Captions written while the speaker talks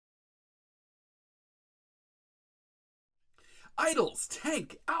IDLES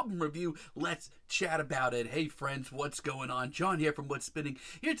TANK album review. Let's chat about it. Hey friends, what's going on? John here from What's Spinning,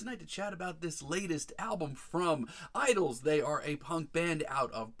 here tonight to chat about this latest album from IDLES. They are a punk band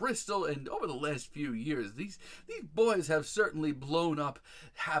out of Bristol, and over the last few years, these boys have certainly blown up,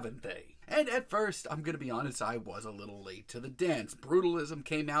 haven't they? And at first, I'm gonna be honest, I was a little late to the dance. Brutalism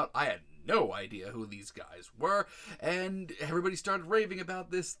came out. I had no idea who these guys were, and everybody started raving about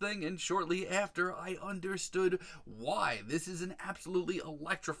this thing, and shortly after I understood why. This is an absolutely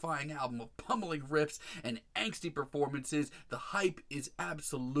electrifying album of pummeling riffs and angsty performances. The hype is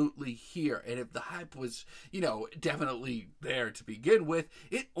absolutely here, and if the hype was, definitely there to begin with,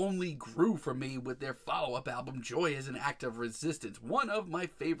 it only grew for me with their follow-up album, Joy is an Act of Resistance, one of my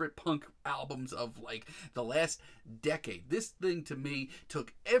favorite punk albums of the last decade. This thing to me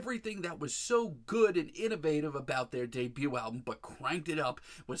took everything that was so good and innovative about their debut album, but cranked it up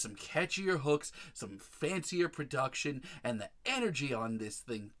with some catchier hooks, some fancier production, and the energy on this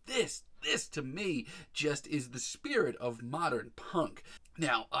thing. This to me just is the spirit of modern punk.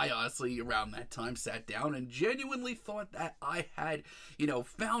 Now, I honestly, around that time, sat down and genuinely thought that I had,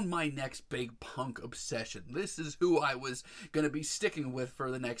 found my next big punk obsession. This is who I was going to be sticking with for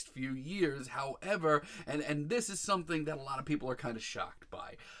the next few years. However, and this is something that a lot of people are kind of shocked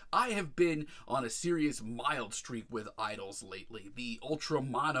by, I have been on a serious mild streak with IDLES lately. The Ultra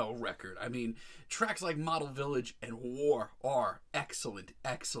Mono record. I mean, tracks like Model Village and War are excellent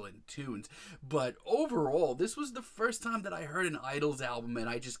tunes. But overall, this was the first time that I heard an IDLES album and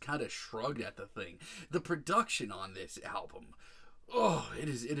I just kind of shrugged at the thing. The production on this album, it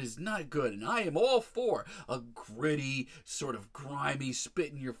is not good, and I am all for a gritty, sort of grimy,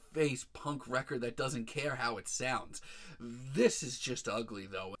 spit-in-your-face punk record that doesn't care how it sounds. This is just ugly,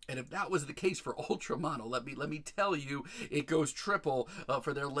 though, and if that was the case for Ultra Mono, let me tell you, it goes triple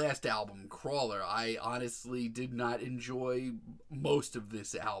for their last album, Crawler. I honestly did not enjoy most of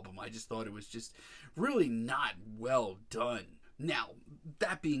this album. I just thought it was just really not well done. Now,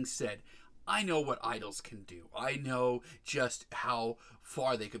 that being said, I know what IDLES can do. I know just how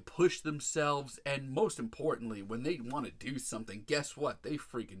far they could push themselves, and most importantly, when they want to do something, guess what? They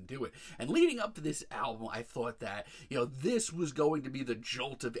freaking do it. And leading up to this album, I thought that, this was going to be the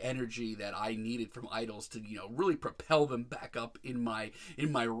jolt of energy that I needed from IDLES to, really propel them back up in my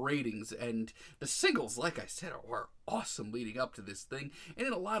ratings. And the singles, like I said, were awesome leading up to this thing, and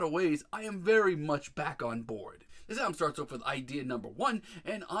in a lot of ways, I am very much back on board. This album starts off with idea number 1,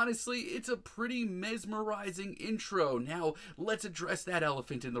 and honestly, it's a pretty mesmerizing intro. Now, let's address that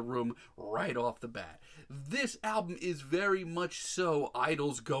elephant in the room right off the bat. This album is very much so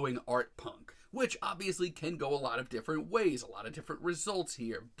IDLES going art punk, which obviously can go a lot of different ways, a lot of different results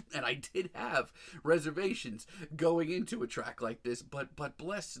here. And I did have reservations going into a track like this, but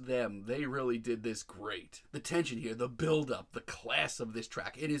bless them, they really did this great. The tension here, the build-up, the class of this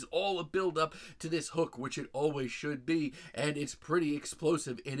track, it is all a build-up to this hook, which it always should be, and it's pretty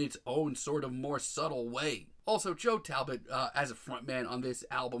explosive in its own sort of more subtle way. Also, Joe Talbot, as a frontman on this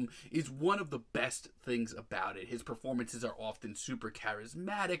album, is one of the best things about it. His performances are often super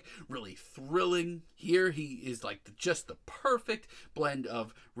charismatic, really thrilling. Here, he is just the perfect blend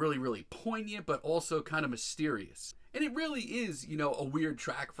of really poignant, but also kind of mysterious. And it really is, a weird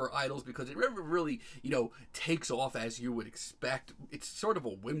track for IDLES because it never really, takes off as you would expect. It's sort of a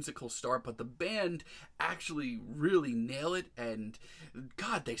whimsical start, but the band actually really nail it, and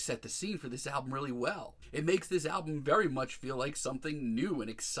God, they set the scene for this album really well. It makes this album very much feel like something new and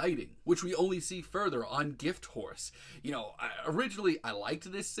exciting, which we only see further on Gift Horse. Originally I liked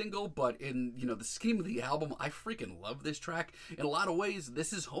this single, but in, the scheme of the album, I freaking love this track. In a lot of ways,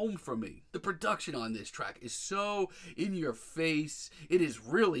 this is home for me. The production on this track is so in your face. It is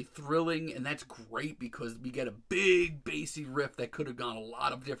really thrilling, and that's great because we get a big bassy riff that could have gone a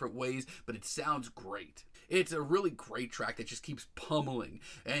lot of different ways, but it sounds great. It's a really great track that just keeps pummeling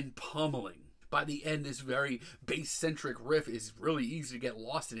and pummeling. By the end, this very bass-centric riff is really easy to get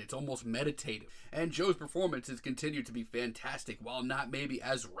lost in. It's almost meditative. And Joe's performances continue to be fantastic. While not maybe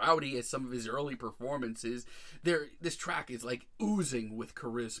as rowdy as some of his early performances, this track is oozing with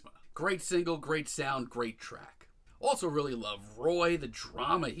charisma. Great single, great sound, great track. Also really love Roy, the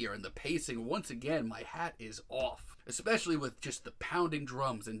drama here, and the pacing. Once again, my hat is off, especially with just the pounding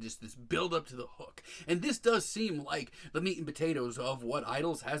drums and just this build up to the hook. And this does seem like the meat and potatoes of what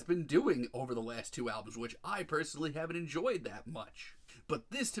IDLES has been doing over the last 2 albums, which I personally haven't enjoyed that much. But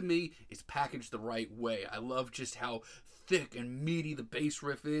this to me is packaged the right way. I love just how thick and meaty the bass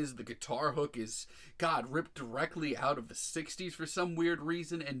riff is. The guitar hook is, God, ripped directly out of the 60s for some weird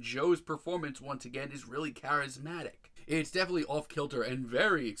reason, and Joe's performance once again is really charismatic. It's definitely off-kilter and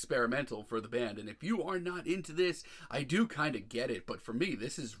very experimental for the band, and if you are not into this, I do kind of get it, but for me,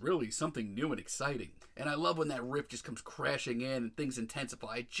 this is really something new and exciting. And I love when that riff just comes crashing in and things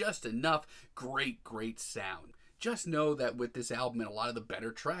intensify just enough. Great, great sound. Just know that with this album and a lot of the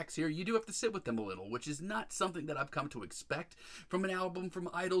better tracks here, you do have to sit with them a little, which is not something that I've come to expect from an album from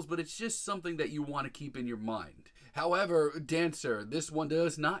IDLES, but it's just something that you want to keep in your mind. However, Dancer, this one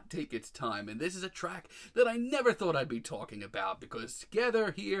does not take its time, and this is a track that I never thought I'd be talking about, because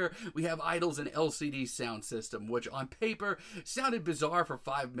together here we have IDLES and LCD Sound System, which on paper sounded bizarre for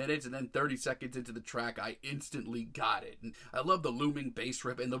 5 minutes, and then 30 seconds into the track I instantly got it. And I love the looming bass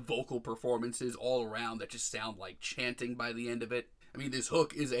riff and the vocal performances all around that just sound like chanting by the end of it. I mean, this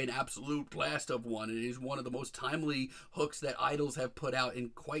hook is an absolute blast of one. It is one of the most timely hooks that IDLES have put out in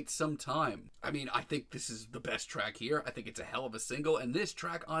quite some time. I mean, I think this is the best track here. I think it's a hell of a single, and this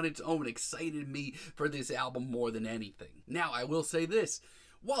track on its own excited me for this album more than anything. Now, I will say this.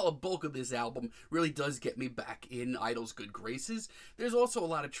 While a bulk of this album really does get me back in IDLES' good graces, there's also a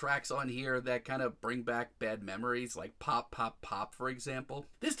lot of tracks on here that kind of bring back bad memories, like Pop, Pop, Pop, for example.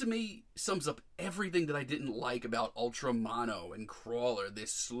 This, to me, sums up everything that I didn't like about Ultra Mono and Crawler,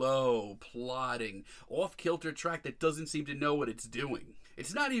 this slow, plodding, off-kilter track that doesn't seem to know what it's doing.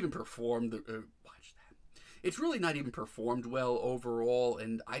 It's not even performed... It's really not even performed well overall,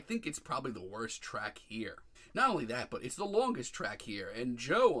 and I think it's probably the worst track here. Not only that, but it's the longest track here, and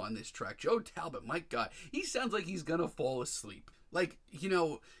Joe on this track, Joe Talbot, my God, he sounds like he's gonna fall asleep. Like, you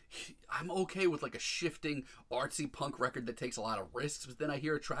know, I'm okay with like a shifting, artsy punk record that takes a lot of risks, but then I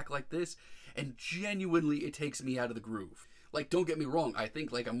hear a track like this, and genuinely it takes me out of the groove. Like, don't get me wrong, I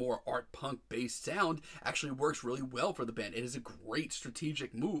think like a more art punk based sound actually works really well for the band. It is a great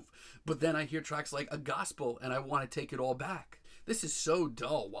strategic move, but then I hear tracks like A Gospel and I want to take it all back. This is so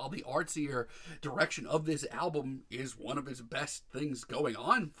dull, while the artsier direction of this album is one of its best things going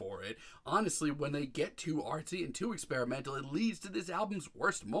on for it. Honestly, when they get too artsy and too experimental, it leads to this album's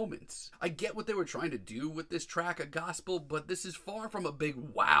worst moments. I get what they were trying to do with this track, A Gospel, but this is far from a big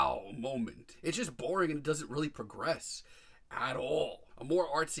wow moment. It's just boring and it doesn't really progress at all. A more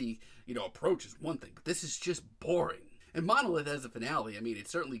artsy, approach is one thing, but this is just boring. And Monolith as a finale, I mean, it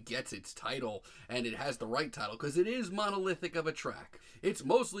certainly gets its title, and it has the right title, because it is monolithic of a track. It's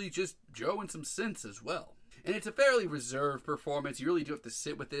mostly just Joe and some synths as well. And it's a fairly reserved performance. You really do have to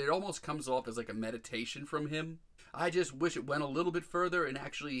sit with it. It almost comes off as like a meditation from him. I just wish it went a little bit further and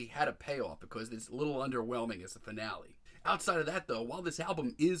actually had a payoff, because it's a little underwhelming as a finale. Outside of that, though, while this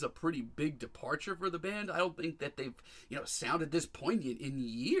album is a pretty big departure for the band, I don't think that they've, sounded this poignant in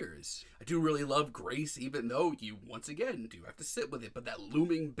years. I do really love Grace, even though you, once again, do have to sit with it, but that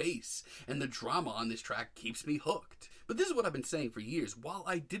looming bass and the drama on this track keeps me hooked. But this is what I've been saying for years. While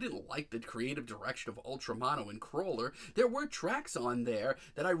I didn't like the creative direction of Ultra Mono and Crawler, there were tracks on there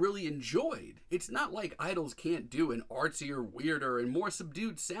that I really enjoyed. It's not like IDLES can't do an artsier, weirder, and more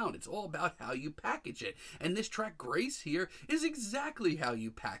subdued sound. It's all about how you package it. And this track, Grace, here is exactly how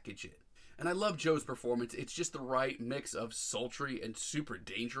you package it. And I love Joe's performance. It's just the right mix of sultry and super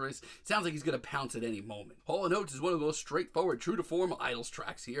dangerous. Sounds like he's going to pounce at any moment. Hall & Oates is one of the most straightforward, true-to-form IDLES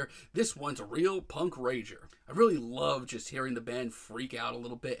tracks here. This one's a real punk rager. I really love just hearing the band freak out a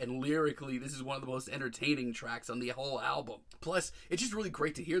little bit, and lyrically, this is one of the most entertaining tracks on the whole album. Plus, it's just really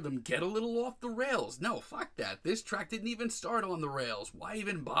great to hear them get a little off the rails. No, fuck that. This track didn't even start on the rails. Why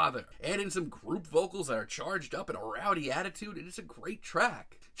even bother? Add in some group vocals that are charged up and a rowdy attitude, and it's a great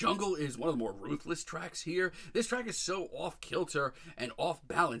track. Jungle is one of the more ruthless tracks here. This track is so off-kilter and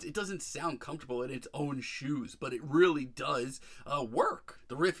off-balance, it doesn't sound comfortable in its own shoes, but it really does work.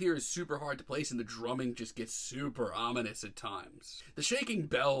 The riff here is super hard to place, and the drumming just gets super ominous at times. The shaking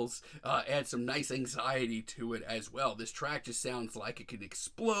bells add some nice anxiety to it as well. This track just sounds like it can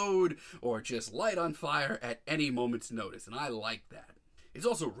explode or just light on fire at any moment's notice, and I like that. It's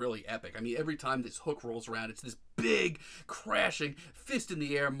also really epic. I mean, every time this hook rolls around, it's this big, crashing,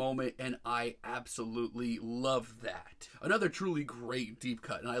 fist-in-the-air moment, and I absolutely love that. Another truly great deep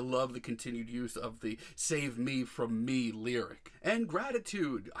cut, and I love the continued use of the "Save Me From Me" lyric. And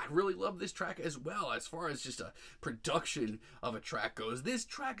Gratitude, I really love this track as well. As far as just a production of a track goes, this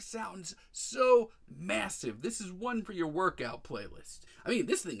track sounds so massive. This is one for your workout playlist. I mean,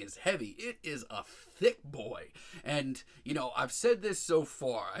 this thing is heavy. It is a thick boy. And, I've said this so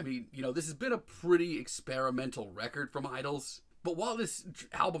far. I mean, this has been a pretty experimental record from IDLES. But while this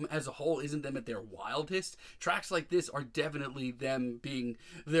album as a whole isn't them at their wildest, tracks like this are definitely them being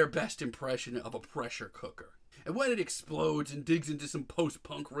their best impression of a pressure cooker. And when it explodes and digs into some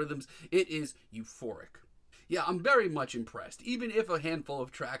post-punk rhythms, it is euphoric. Yeah, I'm very much impressed. Even if a handful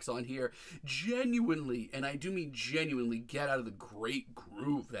of tracks on here genuinely, and I do mean genuinely, get out of the great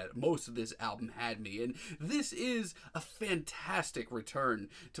groove that most of this album had me. And this is a fantastic return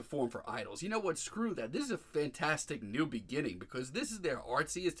to form for IDLES. You know what? Screw that. This is a fantastic new beginning because this is their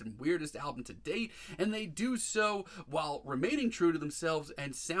artsiest and weirdest album to date, and they do so while remaining true to themselves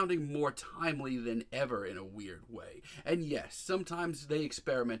and sounding more timely than ever in a weird way. And yes, sometimes they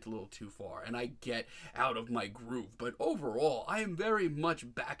experiment a little too far, and I get out of my groove, but overall I am very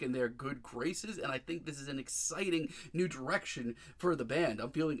much back in their good graces, and I think this is an exciting new direction for the band.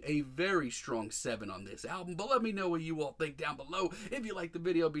 I'm feeling a very strong 7 on this album, but let me know what you all think down below. If you like the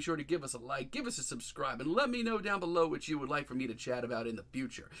video, be sure to give us a like, give us a subscribe, and let me know down below what you would like for me to chat about in the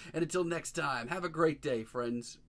future. And until next time, have a great day, friends.